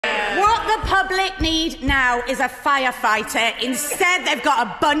public need now is a firefighter. Instead, they've got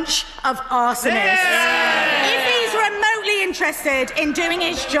a bunch of arsonists. If he's remotely interested in doing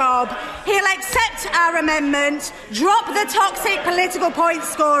his job, he'll accept our amendment, drop the toxic political point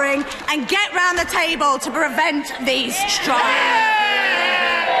scoring, and get round the table to prevent these strikes.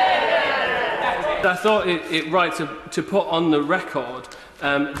 I thought it right to put on the record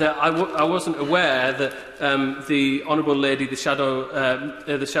that I wasn't aware that the Honourable Lady, the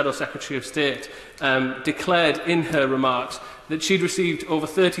Shadow Secretary of State, declared in her remarks that she'd received over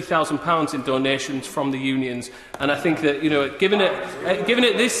 £30,000 in donations from the unions, and I think that given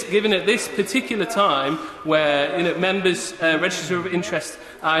at this particular time where members' register of interest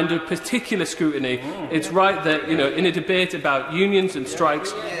are under particular scrutiny, it's right that in a debate about unions and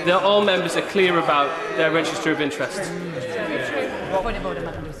strikes, that all members are clear about their register of interest. Point of order,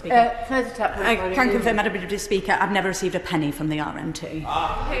 Madam Speaker. I can confirm, Madam Speaker, I've never received a penny from the RMT.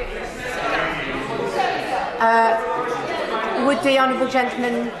 Would the honourable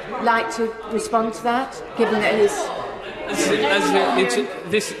gentleman like to respond to that, given that his...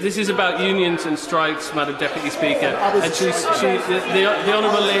 This is about unions and strikes, Madam Deputy Speaker, and the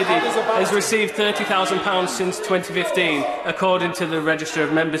Honourable Lady has received £30,000 since 2015, according to the Register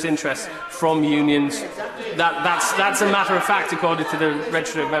of Members' Interests, from unions. That's a matter of fact, according to the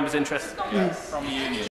Register of Members' Interests from unions.